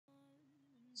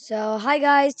So, hi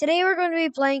guys. Today we're going to be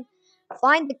playing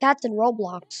Find the Cats in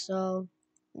Roblox. So,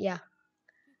 yeah.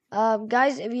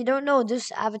 Guys, if you don't know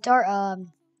this avatar,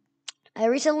 I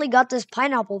recently got this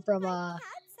pineapple from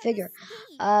figure.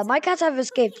 My cats have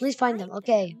escaped. Please find them.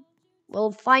 Okay.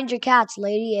 Well, find your cats,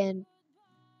 lady, and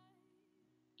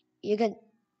you can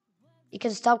you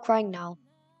can stop crying now.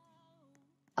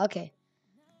 Okay.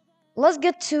 Let's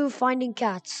get to finding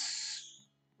cats.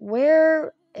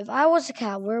 Where if I was a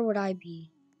cat, where would I be?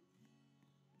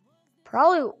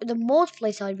 Probably the most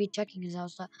place I'd be checking is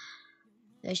outside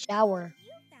the shower.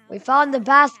 We found the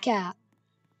bath cat.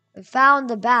 We found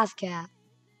the bath cat.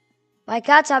 My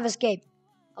cats have escaped.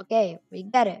 Okay, we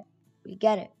get it. We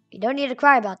get it. You don't need to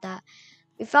cry about that.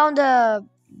 We found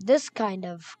this kind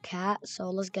of cat, so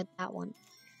let's get that one.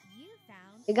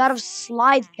 We got a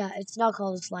slide cat. It's not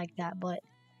called a slide cat, but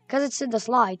because it's in the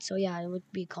slide, so yeah, it would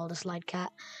be called a slide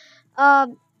cat.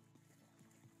 Um.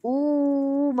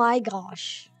 Oh my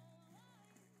gosh.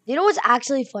 You know what's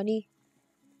actually funny?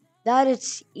 That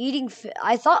it's eating.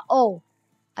 I thought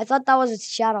that was its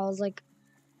shadow. I was like,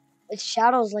 its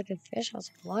shadow is like a fish. I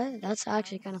was like, what? That's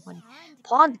actually kind of funny.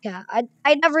 Pond cat.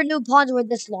 I never knew ponds were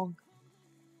this long.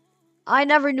 I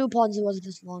never knew ponds was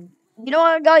this long. You know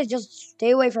what, guys? Just stay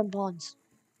away from ponds.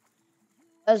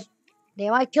 Because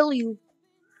they might kill you.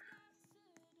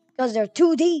 Because they're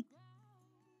too deep.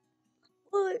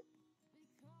 What?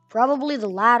 Probably the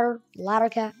ladder. Ladder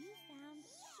cat.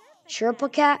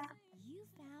 Sherpa cat.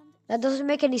 That doesn't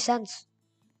make any sense.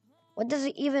 What does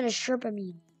even a Sherpa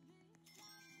mean?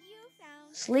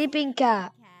 Sleeping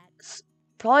cat.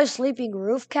 Probably sleeping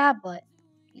roof cat, but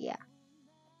yeah.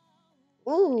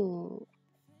 Ooh.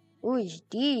 Ooh,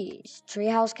 these.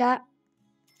 Treehouse cat?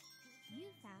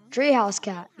 Treehouse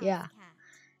cat, yeah.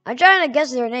 I'm trying to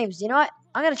guess their names. You know what?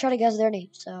 I'm gonna try to guess their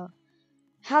names. So,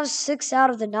 have 6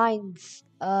 out of the 9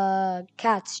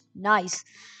 cats. Nice.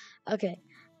 Okay.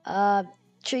 Uh,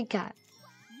 tree cat.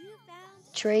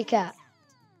 Tree cat.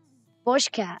 Bush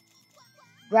cat.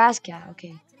 Grass cat.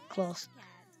 Okay, close.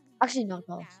 Actually, not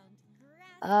close.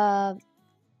 Um,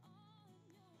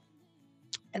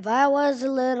 if I was a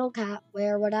little cat,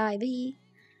 where would I be?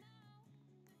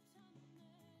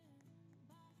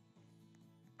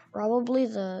 Probably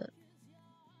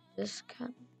this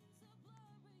cat.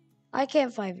 I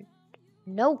can't find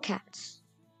no cats.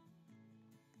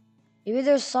 Maybe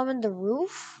there's some in the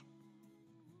roof?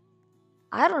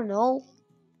 I don't know.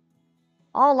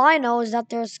 All I know is that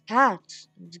there's cats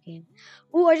in this game.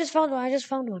 Ooh, I just found one. I just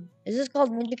found one. Is this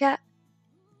called Ninja Cat?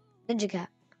 Ninja Cat.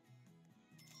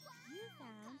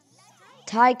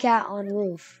 Thai cat on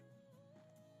roof.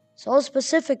 So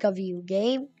specific of you,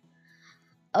 game.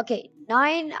 Okay,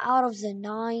 9 out of the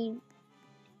 9.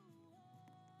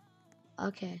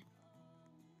 Okay.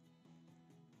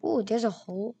 Ooh, there's a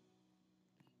hole.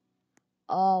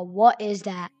 What is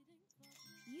that?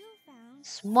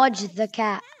 Smudge the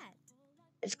cat.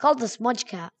 It's called the smudge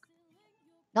cat.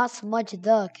 Not smudge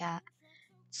the cat.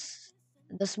 It's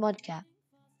the smudge cat.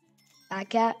 That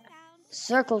cat.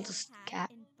 Circle the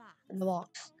cat in the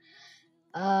box.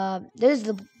 This is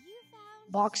the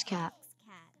box cat.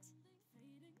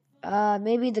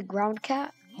 Maybe the ground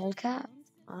cat? Whole cat?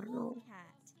 I don't know.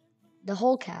 The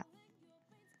whole cat.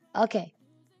 Okay.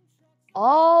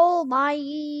 Oh my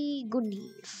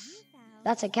goodness.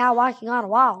 That's a cat walking on a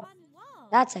wall.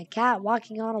 That's a cat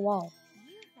walking on a wall.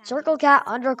 Circle cat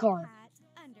undercar.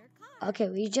 Okay,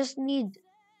 we just need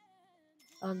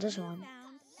on this one.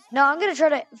 No, I'm gonna try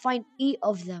to find 8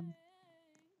 of them.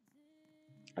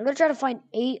 I'm gonna try to find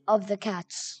 8 of the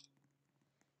cats.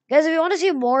 Guys, if you want to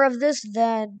see more of this,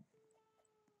 then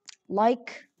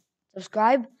like,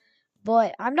 subscribe.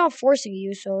 But I'm not forcing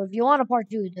you, so if you want a part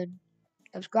 2, then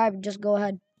subscribe and just go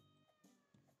ahead.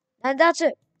 And that's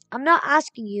it. I'm not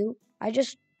asking you.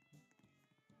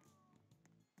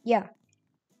 Yeah,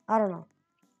 I don't know.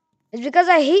 It's because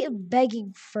I hate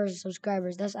begging for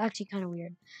subscribers. That's actually kind of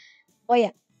weird. Oh,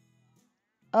 yeah.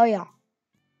 Oh, yeah.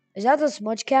 Is that the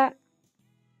smudge cat?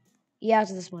 Yeah,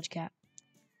 it's the smudge cat.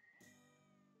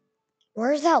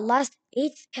 Where's that last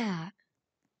 8th cat?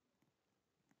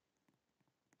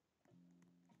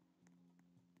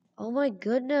 Oh my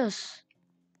goodness.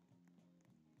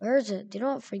 Where is it? Do you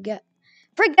know what? Forget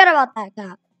about that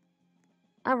cat.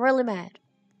 I'm really mad.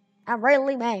 I'm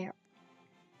really mad.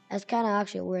 That's kind of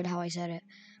actually weird how I said it.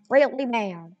 Really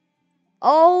mad.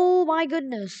 Oh my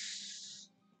goodness.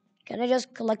 Can I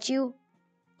just collect you?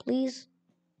 Please?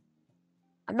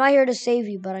 I'm not here to save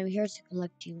you, but I'm here to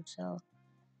collect you, so.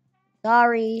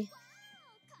 Sorry.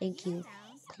 Thank you.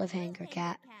 Cliffhanger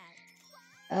cat.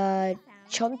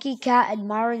 Chunky cat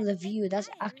admiring the view. That's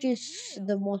actually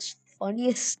the most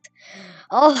funniest.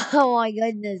 Oh my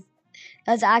goodness.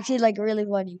 That's actually like really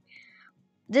funny.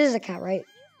 This is a cat, right?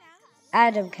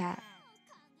 Adam cat.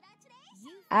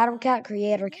 Adam cat,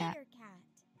 creator cat.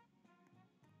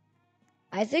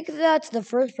 I think that's the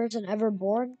first person ever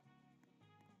born.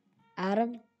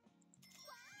 Adam.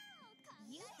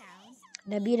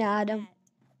 Nabina Adam.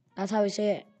 That's how we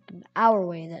say it. Our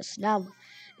way, the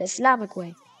Islamic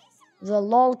way. The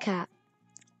lol cat.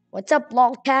 What's up,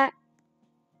 lol cat?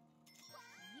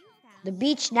 The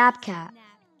beach nap cat.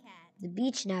 The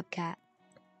beach nap cat.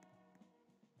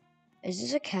 Is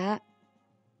this a cat?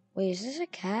 Wait, is this a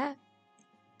cat?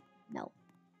 No.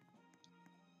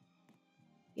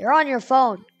 You're on your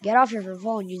phone. Get off your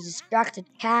phone, you distracted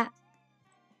cat.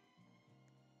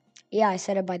 Yeah, I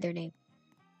said it by their name.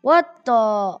 What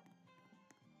the?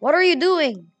 What are you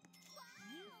doing?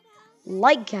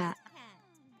 Light cat.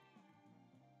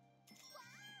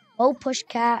 Boat push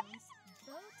cat.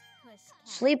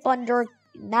 Sleep under,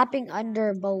 napping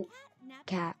under boat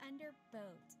cat.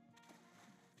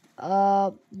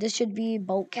 This should be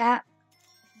boat cat.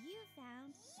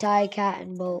 Tie cat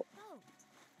and boat.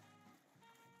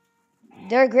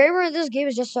 Their grammar in this game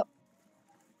is just so.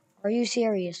 Are you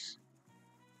serious?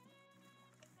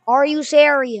 Are you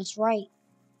serious right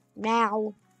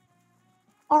now?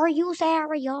 Are you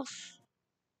serious?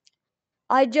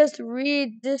 I just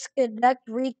disconnect,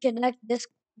 reconnect this.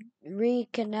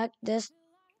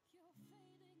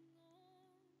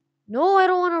 No, I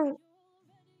don't want to.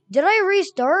 Did I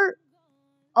restart?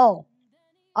 Oh,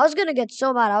 I was gonna get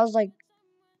so mad. I was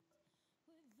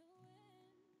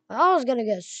gonna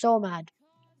get so mad.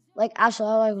 Like,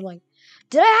 absolutely, I was like,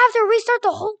 did I have to restart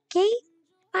the whole game?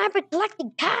 I've been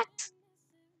collecting cats.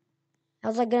 I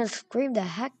was like gonna scream the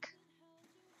heck.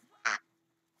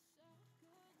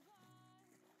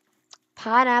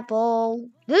 Pineapple.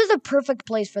 This is the perfect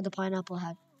place for the pineapple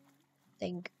head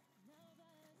thing.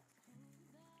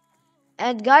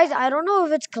 And guys, I don't know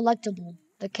if it's collectible.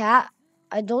 The cat,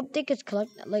 I don't think it's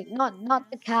like not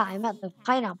the cat. I meant the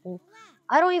pineapple.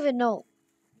 I don't even know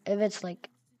if it's like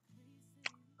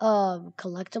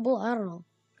collectible. I don't know.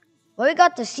 But we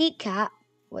got the sea cat.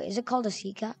 Wait, is it called a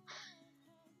sea cat?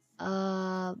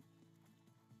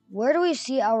 Where do we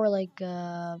see our like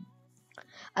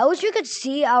I wish we could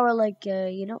see our like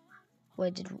you know.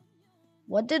 Wait,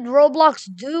 what did Roblox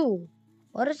do?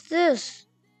 What is this?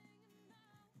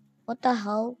 What the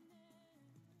hell?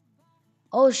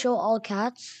 Oh, show all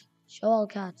cats. Show all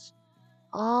cats.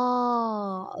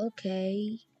 Oh,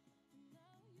 okay.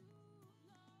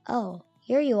 Oh,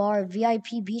 here you are,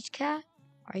 VIP Beach Cat.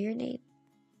 Are your name?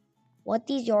 What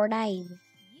is your name?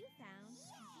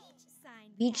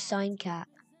 Beach Sign Cat.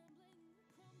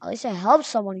 At least I helped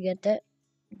someone get it.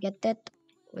 Get that?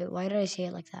 Wait, why did I say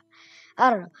it like that? I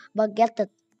don't know. But get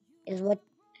that is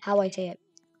how I say it.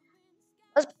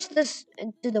 Let's push this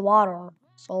into the water.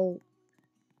 So,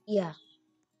 yeah.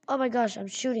 Oh my gosh, I'm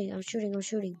shooting.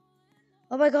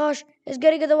 Oh my gosh, it's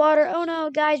getting in the water. Oh no,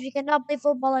 guys, we cannot play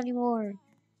football anymore.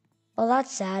 Well,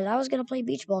 that's sad. I was gonna play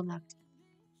beach ball next.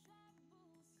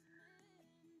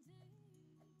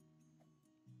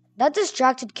 That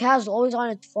distracted cat is always on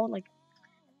its phone. Like,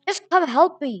 just come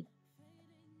help me.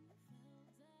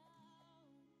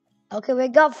 Okay, we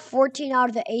got 14 out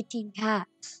of the 18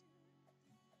 cats.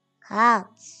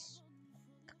 Cats.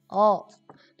 Oh,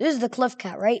 this is the cliff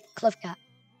cat, right? Cliff cat.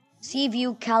 Sea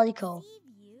view calico.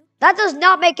 That does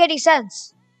not make any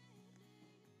sense.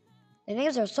 The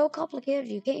names are so complicated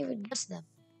you can't even guess them.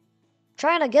 I'm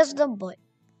trying to guess them, but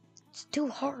it's too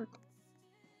hard.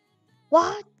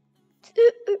 What?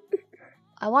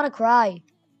 I want to cry.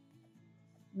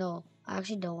 No, I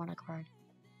actually don't want to cry.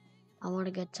 I want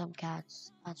to get some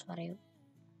cats. That's why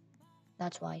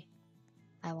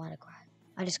I want to cry.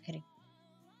 I'm just kidding.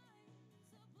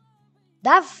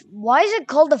 Why is it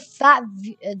called the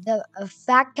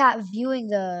fat cat viewing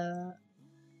the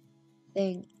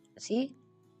thing? See?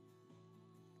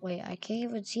 Wait, I can't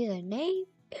even see the name.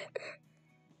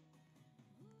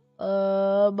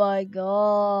 Oh my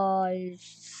gosh.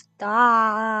 Stop.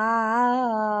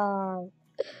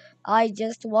 I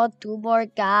just want 2 more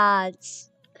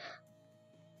cats.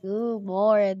 2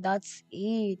 more and that's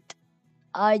it.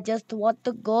 I just want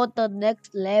to go to the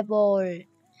next level.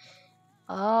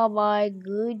 Oh my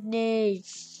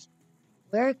goodness.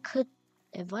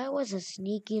 If I was a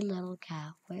sneaky little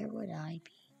cat, where would I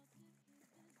be?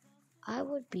 I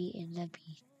would be in the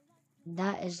beach.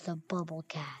 That is the bubble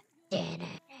cat. Damn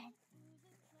it.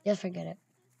 Just forget it.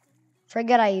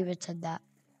 Forget I even said that.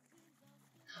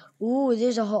 Ooh,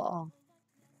 there's a hole. Oh.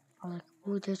 I'm like,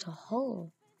 ooh, there's a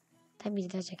hole. That means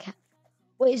there's a cat.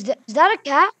 Wait, is that a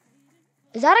cat?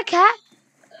 Is that a cat?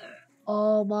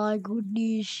 Oh my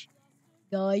goodness.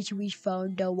 Guys, we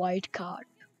found a white cat.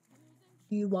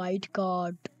 The white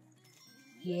cat.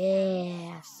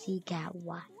 Yeah, sea cat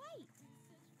white.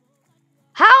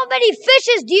 How many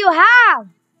fishes do you have?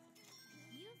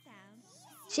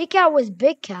 Sea cat was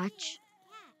big catch.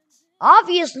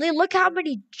 Obviously, look how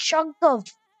many chunk of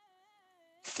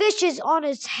fishes on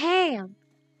his hand.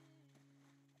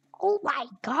 Oh my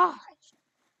god.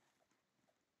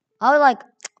 I was like,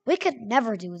 we could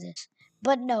never do this.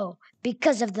 But no,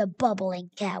 because of the bubbling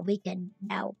cat, we can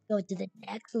now go to the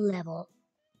next level.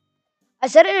 I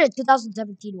said it in a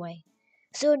 2017 way.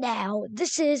 So now,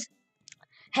 this is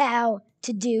how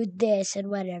to do this and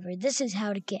whatever. This is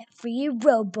how to get free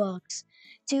Robux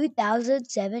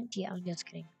 2017. I'm just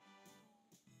kidding.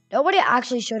 Nobody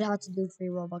actually showed how to do free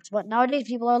Robux, but nowadays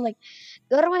people are like,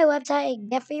 go to my website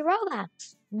and get free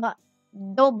Robux. But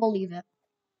don't believe it.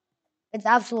 It's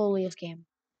absolutely a scam.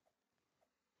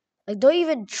 Like, don't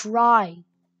even try.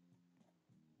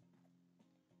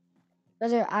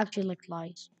 Because they're actually like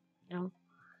lies, you know?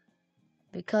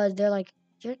 Because they're like,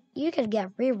 you can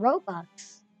get free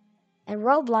Robux. And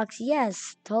Roblox,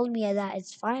 yes, told me that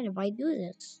it's fine if I do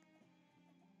this.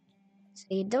 So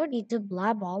you don't need to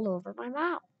blab all over my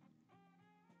mouth.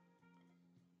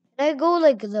 And I go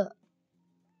like the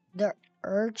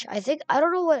urge. I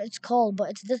don't know what it's called,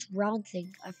 but it's this round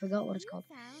thing. I forgot what it's called.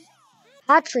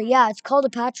 Patry, yeah, it's called a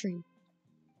Patry.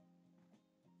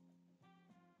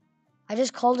 I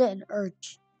just called it an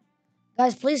urge.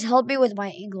 Guys, please help me with my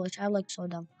English. I'm like so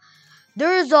dumb.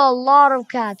 There's a lot of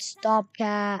cats. Stop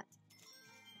cat.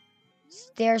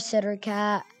 Stair sitter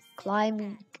cat.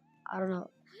 Climbing, I don't know.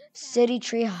 City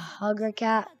tree hugger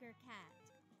cat.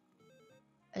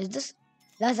 Is this,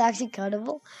 that's actually kind of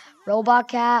cool. Robot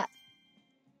cat.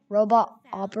 Robot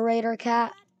operator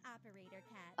cat.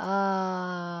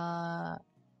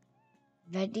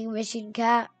 Vending machine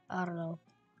cat. I don't know.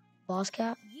 Boss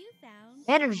cat.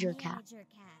 Manager cat.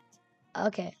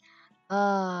 Okay.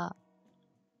 Who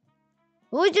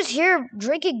was just here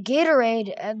drinking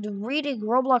Gatorade and reading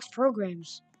Roblox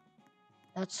programs?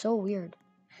 That's so weird.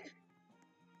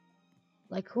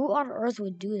 Like, who on earth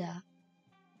would do that?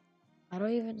 I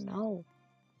don't even know.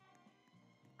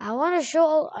 I want to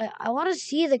show, I want to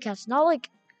see the cats, not like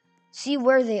see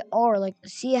where they are, like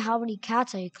see how many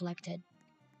cats I collected.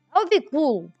 That would be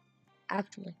cool,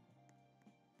 actually.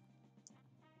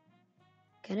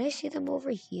 Can I see them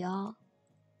over here?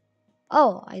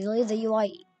 Oh, I believe the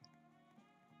UI.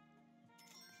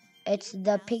 It's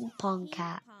the ping pong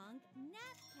cat.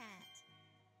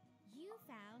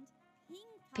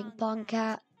 Ping pong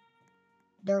cat.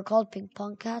 They're called ping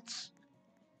pong cats.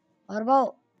 What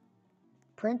about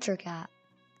printer cat?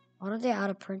 Why don't they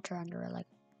add a printer under it, like,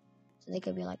 so they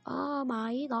could be like, oh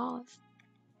my gosh.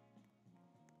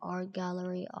 Art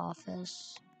gallery,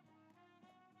 office.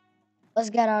 Let's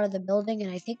get out of the building,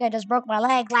 and I think I just broke my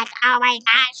leg. Like, oh my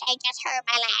gosh, I just hurt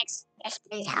my legs. Yes,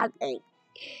 please help me.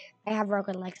 I have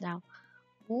broken legs now.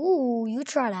 Ooh, you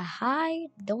try to hide?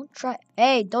 Don't try.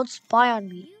 Hey, don't spy on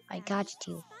me. I got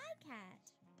you.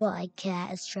 Spy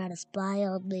cat is trying to spy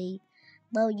on me.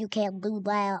 No, you can't do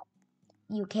that.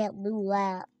 You can't do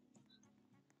that.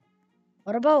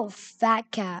 What about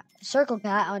fat cat? Circle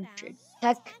cat on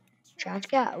tech trash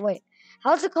cat? Wait,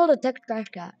 how's it called a tech trash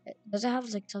cat? Does it have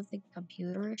like something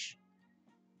computerish?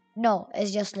 No,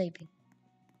 it's just sleeping.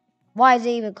 Why is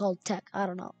it even called tech? I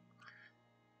don't know.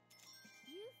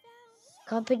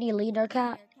 Company leader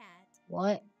cat?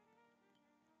 What?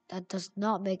 That does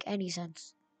not make any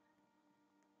sense.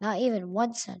 Not even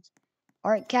 1 cent.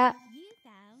 Art cat?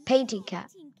 Painting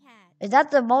cat. Is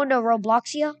that the Mona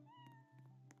Robloxia?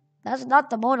 That's not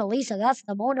the Mona Lisa, that's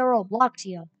the Mona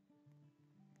Robloxia.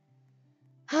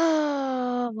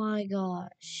 Oh my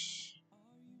gosh.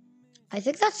 I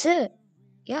think that's it.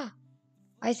 Yeah,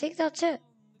 I think that's it.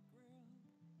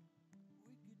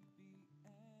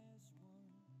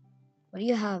 What do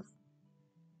you have?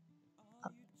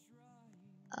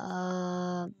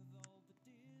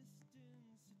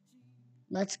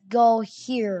 Let's go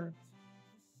here.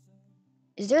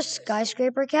 Is there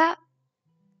skyscraper cat?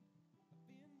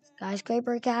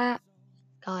 Skyscraper cat?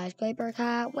 Skyscraper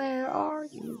cat, where are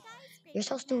you? You're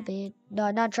so stupid. No,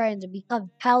 I'm not trying to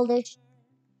become childish.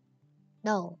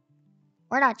 No,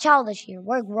 we're not childish here.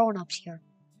 We're grown-ups here.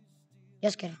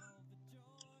 Just kidding.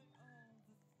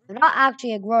 I'm not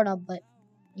actually a grown-up, but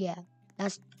yeah,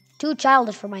 that's too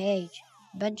childish for my age.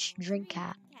 Bench drink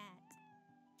cat.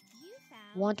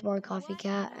 Want more coffee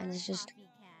cat, and it's just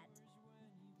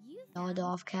nod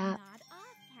off cat.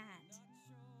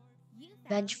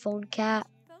 Bench phone cat.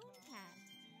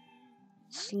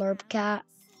 Slurp cat.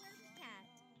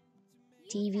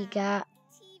 TV cat,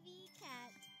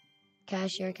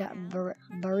 cashier cat,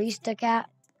 barista cat.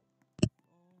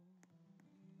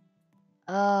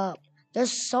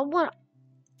 There's someone.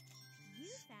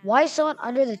 Why is someone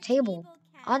under the table?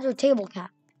 Under table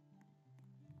cat.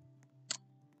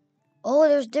 Oh,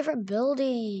 there's different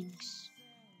buildings.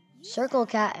 Circle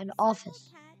cat and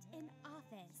office.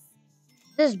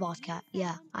 This is boss cat.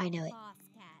 Yeah, I know it.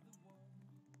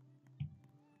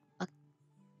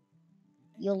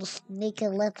 You sneaky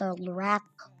little rat.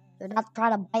 You're not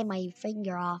trying to bite my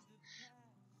finger off.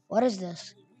 What is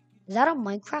this? Is that a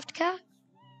Minecraft cat?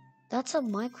 That's a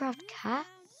Minecraft cat?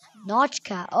 Notch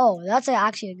cat. Oh, that's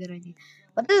actually a good idea.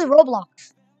 But this is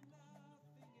Roblox.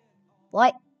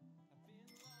 What?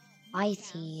 I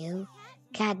see you.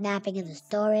 Catnapping in the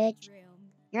storage.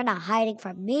 You're not hiding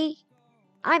from me.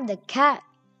 I'm the cat.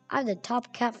 I'm the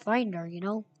top cat finder, you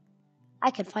know? I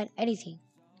can find anything.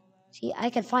 See, I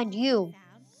can find you.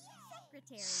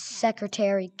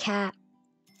 Secretary cat.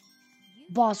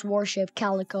 Boss worship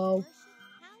calico.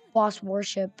 Boss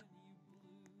worship.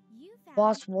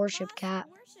 Boss worship cat.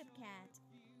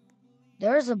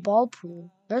 There's a ball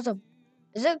pool. Is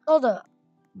it called a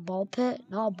ball pit?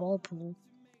 Not a ball pool.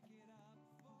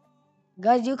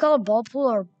 Guys, do you call it ball pool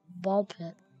or ball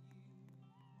pit?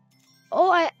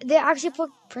 Oh, they actually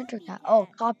put printer cat. Oh,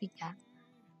 copycat.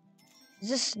 Is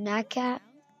this snack cat?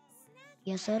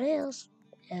 Yes, it is.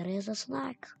 It is a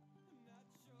snack.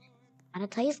 Kinda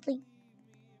tasty.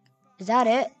 Is that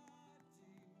it?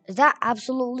 Is that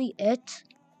absolutely it?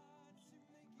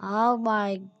 Oh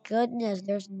my goodness,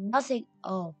 there's nothing.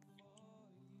 Oh.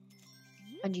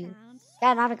 And you.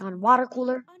 Yeah, nothing on water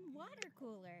cooler.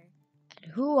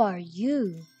 And who are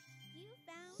you?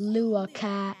 Lua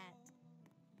cat.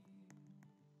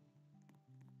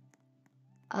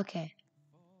 Okay.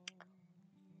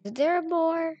 Is there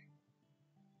more?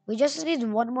 We just need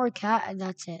one more cat and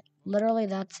that's it. Literally,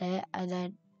 that's it. And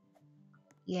then,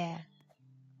 yeah.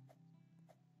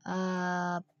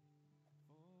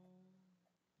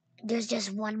 There's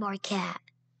just one more cat.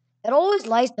 It always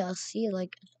lies to us. See,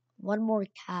 like, one more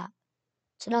cat.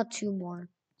 It's not two more.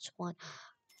 It's one.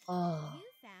 Oh.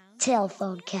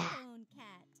 Telephone cat.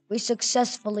 We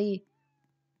successfully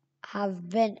have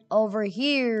been over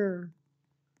here.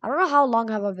 I don't know how long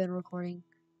have I been recording.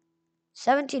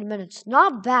 17 minutes.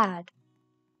 Not bad.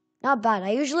 Not bad.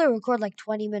 I usually record like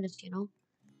 20 minutes, you know.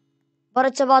 But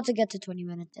it's about to get to 20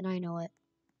 minutes, and I know it.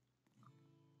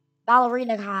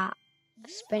 Ballerina cat.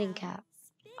 Spinning cat.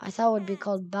 I thought it would be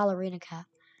called ballerina cat.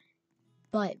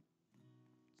 But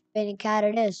spinning cat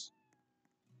it is.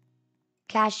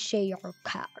 Cashier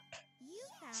cat.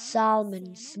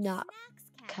 Salmon snack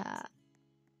cat.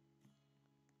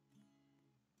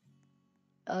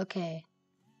 Okay.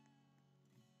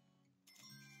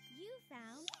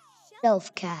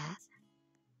 Shelf cat.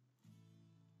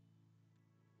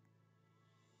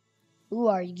 Who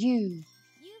are you?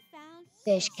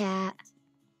 Fish cat.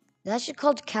 That's actually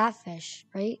called catfish,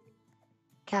 right?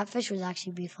 Catfish would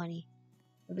actually be funny.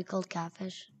 It would be called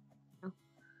catfish.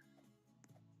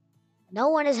 No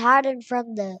one is hiding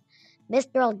from the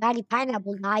Mr. Daddy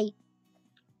Pineapple guy.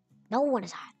 No one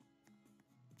is hiding.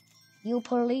 You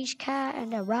police cat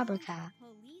and a robber cat.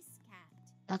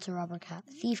 That's a robber cat.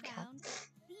 Thief cat.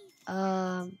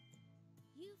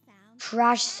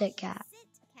 Trash sit cat.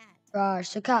 Trash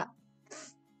sit cat.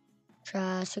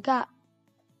 Trash sit cat.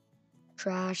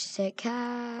 Trash sit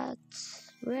cat.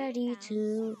 Ready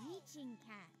to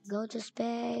go to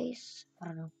space. I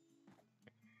don't know.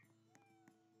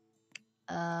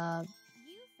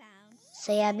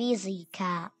 Siamese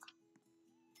cat.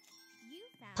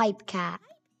 Pipe cat.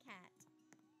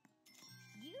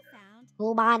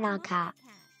 Humana cat.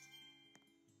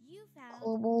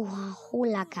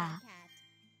 Hula cat.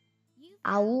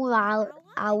 Awana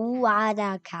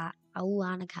cat.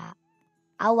 Awana cat.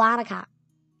 Awana cat.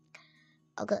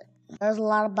 Okay, there's a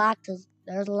lot of boxes.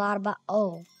 There's a lot of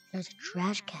oh, there's a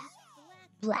trash cat.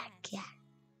 Black cat.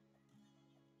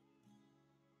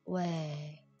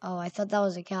 Wait. Oh, I thought that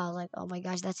was a cat. I was like, oh my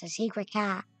gosh, that's a secret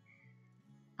cat.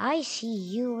 I see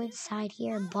you inside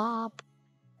here, Bob.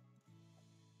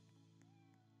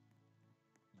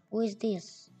 Who is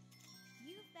this?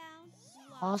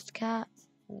 Lost cat?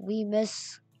 We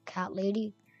miss cat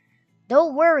lady.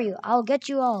 Don't worry, I'll get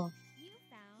you all.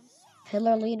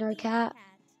 Pillar leaner cat.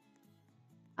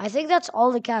 I think that's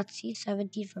all the cats. See,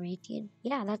 17 from 18.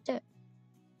 Yeah, that's it.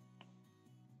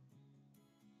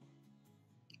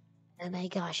 Oh my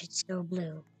gosh, it's so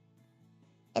blue.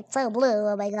 It's so blue,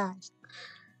 oh my gosh.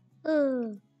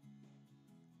 Ooh.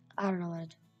 I don't know what to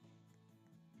do.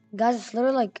 Guys, it's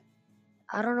literally like,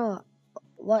 I don't know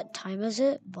what time is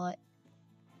it, but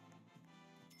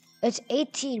It's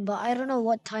 18, but I don't know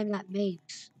what time that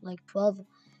makes. Like 12,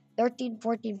 13,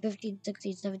 14, 15,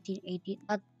 16, 17, 18.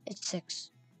 It's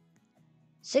 6.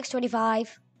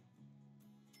 6:25.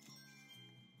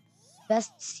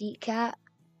 Best seat cat.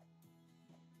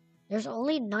 There's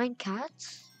only 9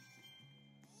 cats?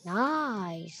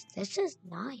 Nice. This is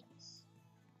nice.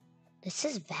 This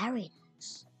is very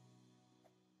nice.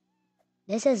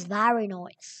 This is very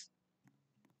nice.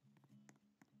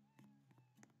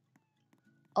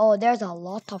 Oh, there's a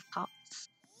lot of cats.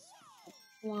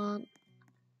 1,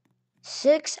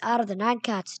 6 out of the 9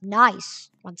 cats. Nice.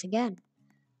 Once again.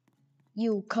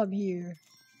 You come here.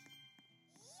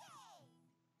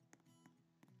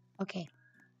 Okay.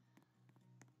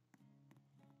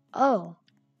 Oh,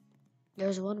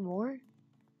 there's one more.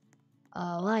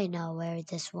 Oh, I know where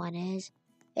this one is.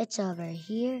 It's over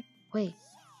here. Wait,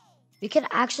 we can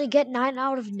actually get 9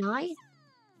 out of 9?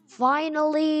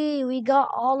 Finally, we got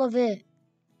all of it.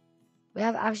 We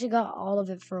have actually got all of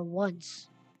it for once.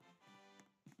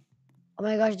 Oh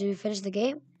my gosh, did we finish the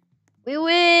game? We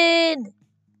win!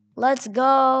 Let's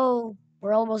go.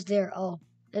 We're almost there. Oh,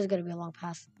 this is going to be a long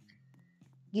path.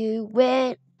 You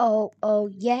win. Oh, oh,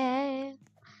 yeah.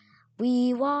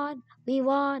 We won. We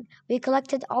won. We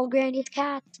collected all Granny's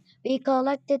cats. We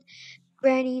collected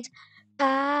Granny's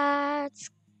cats.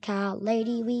 Cat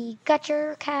lady, we got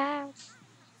your cats.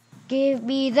 Give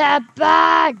me that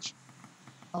badge.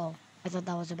 Oh, I thought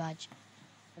that was a badge.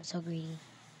 I'm so greedy.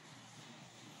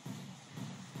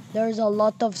 There's a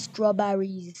lot of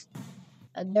strawberries.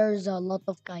 And there's a lot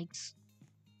of kites.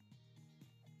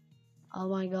 Oh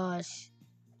my gosh.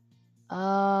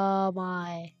 Oh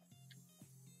my.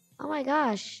 Oh my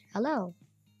gosh. Hello.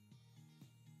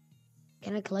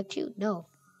 Can I collect you? No.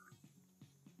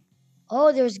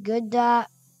 Oh, there's good dog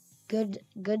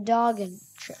and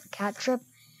cat trip.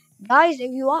 Guys,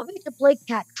 if you want me to play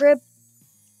cat trip,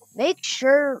 make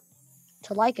sure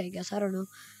to like it, I guess. I don't know.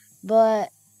 But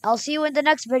I'll see you in the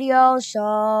next video.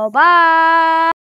 So, bye.